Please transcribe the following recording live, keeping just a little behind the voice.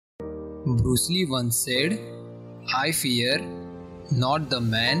Bruce Lee once said, "I fear not the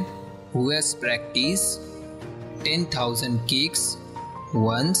man who has practiced 10,000 kicks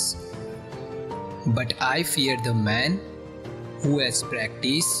once, but I fear the man who has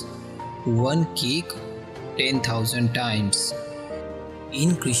practiced one kick 10,000 times."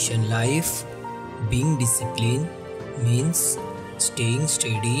 In Christian life, being disciplined means staying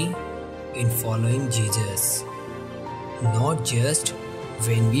steady in following Jesus, not just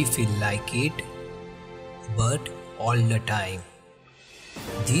when we feel like it, but all the time.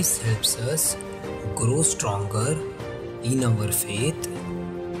 This helps us grow stronger in our faith.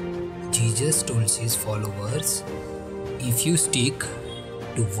 Jesus told his followers, "If you stick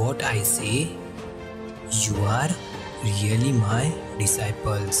to what I say, you are really my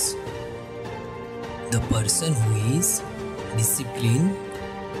disciples." The person who is disciplined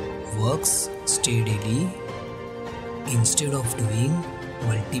works steadily. Instead of doing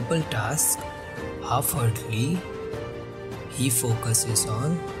multiple tasks half-heartedly, he focuses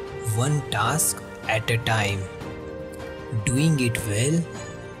on one task at a time, doing it well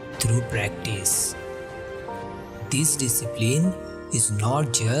through practice. This discipline is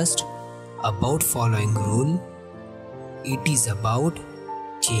not just about following rules, it is about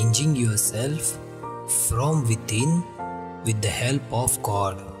changing yourself from within with the help of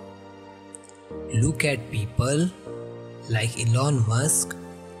God. Look at people like Elon Musk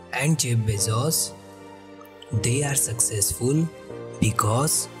and Jeff Bezos. They are successful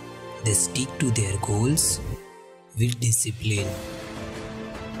because they stick to their goals with discipline.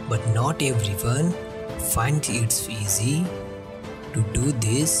 But not everyone finds it easy to do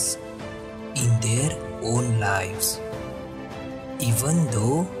this in their own lives, even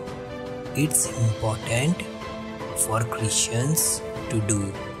though it's important for Christians to do.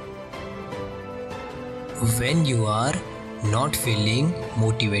 When you are not feeling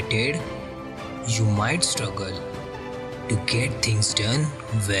motivated, you might struggle to get things done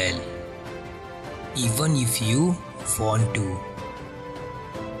well, even if you want to.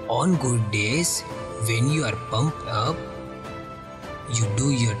 On good days, when you are pumped up, you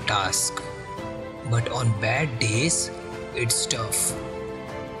do your task, but on bad days, it's tough.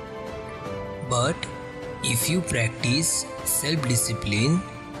 But if you practice self-discipline,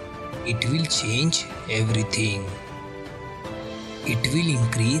 it will change everything. It will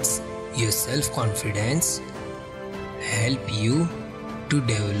increase your self-confidence, help you to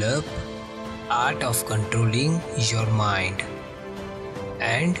develop art of controlling your mind,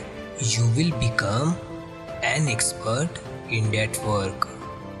 and you will become an expert in that work.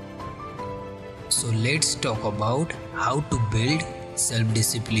 So let's talk about how to build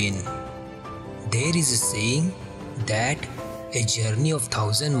self-discipline. There is a saying that a journey of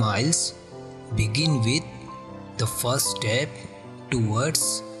 1,000 miles begins with the first step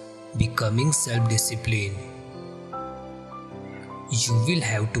towards becoming self-disciplined. You will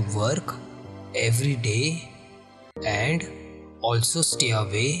have to work every day and also stay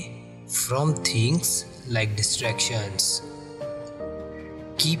away from things like distractions.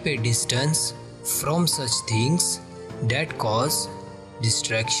 Keep a distance from such things that cause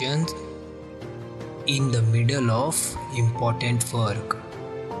distractions in the middle of important work.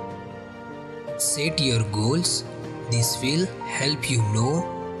 Set your goals. This will help you know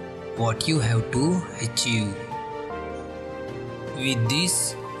what you have to achieve. With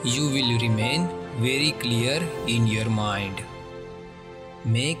this, you will remain very clear in your mind.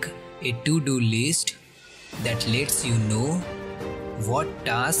 Make a to-do list that lets you know what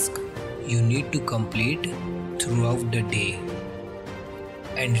task you need to complete throughout the day,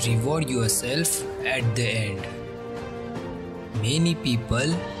 and reward yourself at the end. Many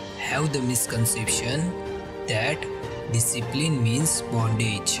people have the misconception that discipline means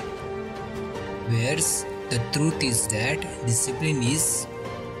bondage, whereas the truth is that discipline is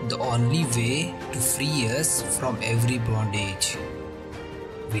the only way to free us from every bondage.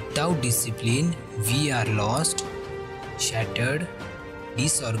 Without discipline, we are lost, shattered,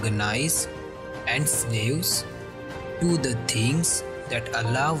 disorganized, and slaves to the things that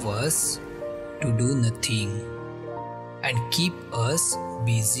allow us to do nothing and keep us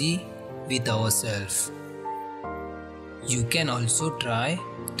busy with ourselves. You can also try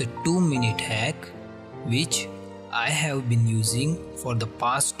the 2-minute hack, which I have been using for the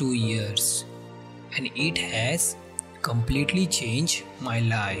past 2 years, and it has completely changed my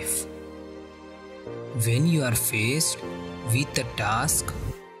life. When you are faced with a task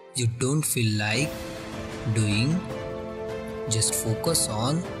you don't feel like doing, just focus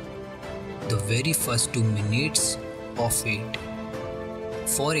on the very first 2 minutes of it.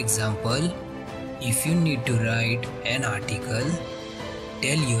 For example, if you need to write an article,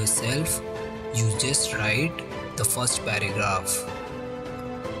 tell yourself you just write the first paragraph.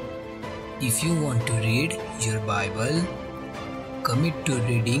 If you want to read your Bible, commit to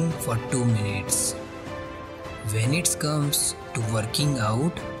reading for 2 minutes. When it comes to working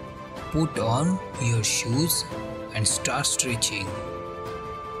out, put on your shoes and start stretching.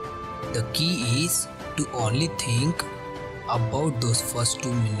 The key is to only think about those first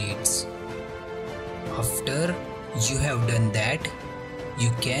 2 minutes. After you have done that,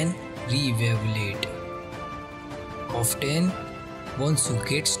 you can re-evaluate. Often, once you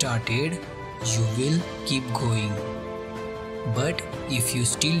get started, you will keep going. But if you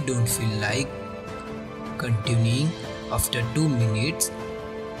still don't feel like continuing after 2 minutes,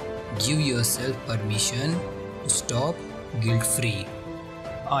 give yourself permission to stop guilt-free.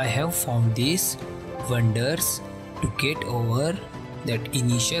 I have found these wonders to get over that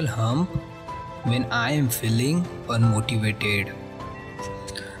initial hump when I am feeling unmotivated.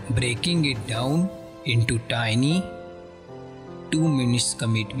 Breaking it down into tiny 2 minutes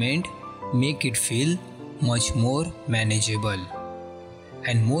commitment make it feel much more manageable.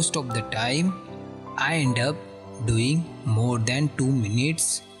 And most of the time, I end up doing more than 2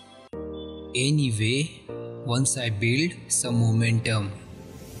 minutes anyway once I build some momentum.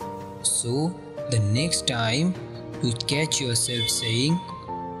 So the next time you catch yourself saying,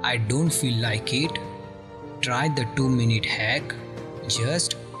 I don't feel like it, try the 2-minute hack.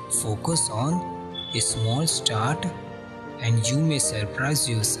 Just focus on a small start and you may surprise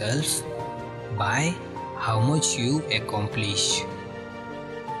yourself by how much you accomplish.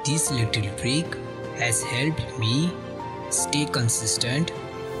 This little trick has helped me stay consistent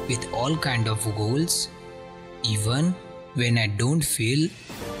with all kind of goals even when I don't feel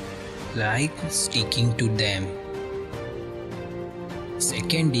like sticking to them.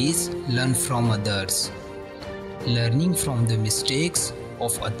 Second is learn from others. Learning from the mistakes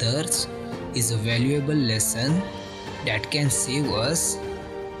of others is a valuable lesson that can save us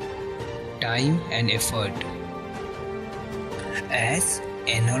time and effort. As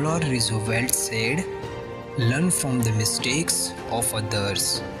Eleanor Roosevelt said, learn from the mistakes of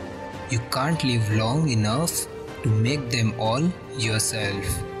others. You can't live long enough to make them all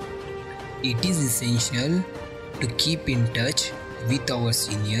yourself. It is essential to keep in touch with our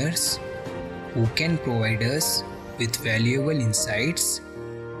seniors who can provide us with valuable insights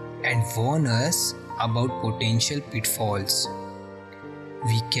and warn us about potential pitfalls.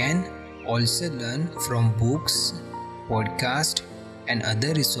 We can also learn from books, podcasts, and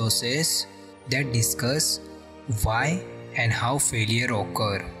other resources that discuss why and how failure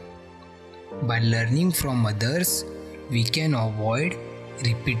occur. By learning from others, we can avoid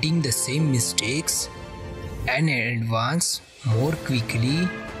repeating the same mistakes and advance more quickly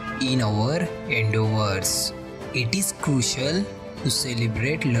in our endeavors. It is crucial to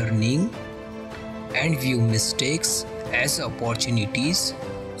celebrate learning and view mistakes as opportunities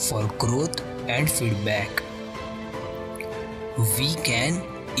for growth and feedback. We can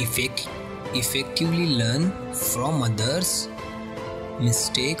effectively learn from others'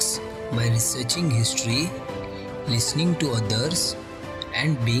 mistakes by researching history, listening to others,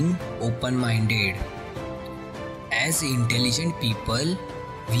 and being open-minded. As intelligent people,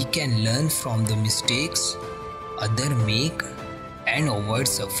 we can learn from the mistakes others make and avoid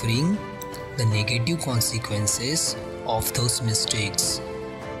suffering the negative consequences of those mistakes.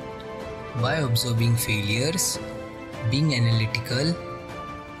 By observing failures, being analytical,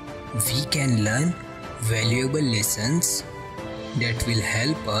 we can learn valuable lessons that will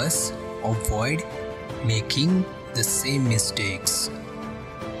help us avoid making the same mistakes.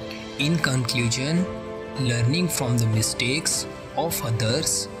 In conclusion, learning from the mistakes of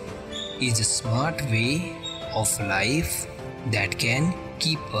others is a smart way of life that can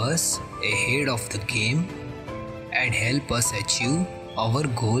keep us ahead of the game and help us achieve our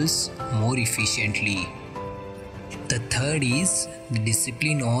goals more efficiently. The third is the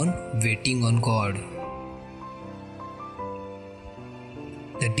discipline on waiting on God.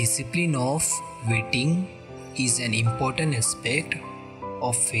 The discipline of waiting is an important aspect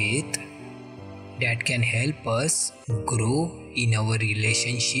of faith that can help us grow in our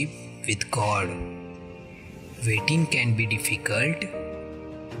relationship with God. Waiting can be difficult,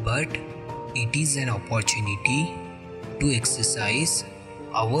 but it is an opportunity to exercise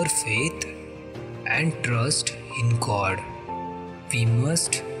our faith and trust in God. We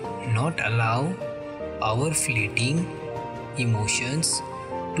must not allow our fleeting emotions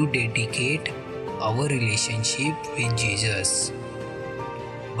to dedicate our relationship with Jesus,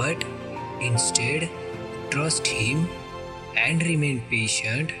 but instead trust Him and remain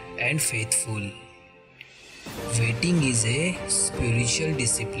patient and faithful. Waiting is a spiritual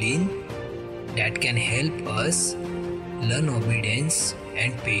discipline that can help us learn obedience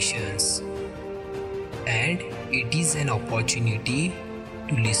and patience. And it is an opportunity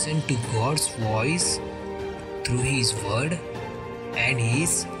to listen to God's voice through His Word and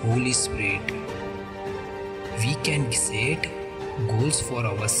His Holy Spirit. We can set goals for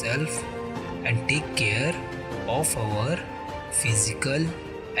ourselves and take care of our physical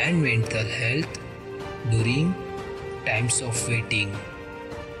and mental health during times of waiting.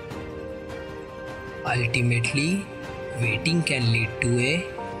 Ultimately, waiting can lead to a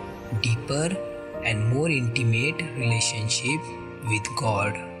deeper and more intimate relationship with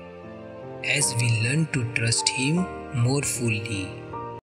God as we learn to trust Him more fully.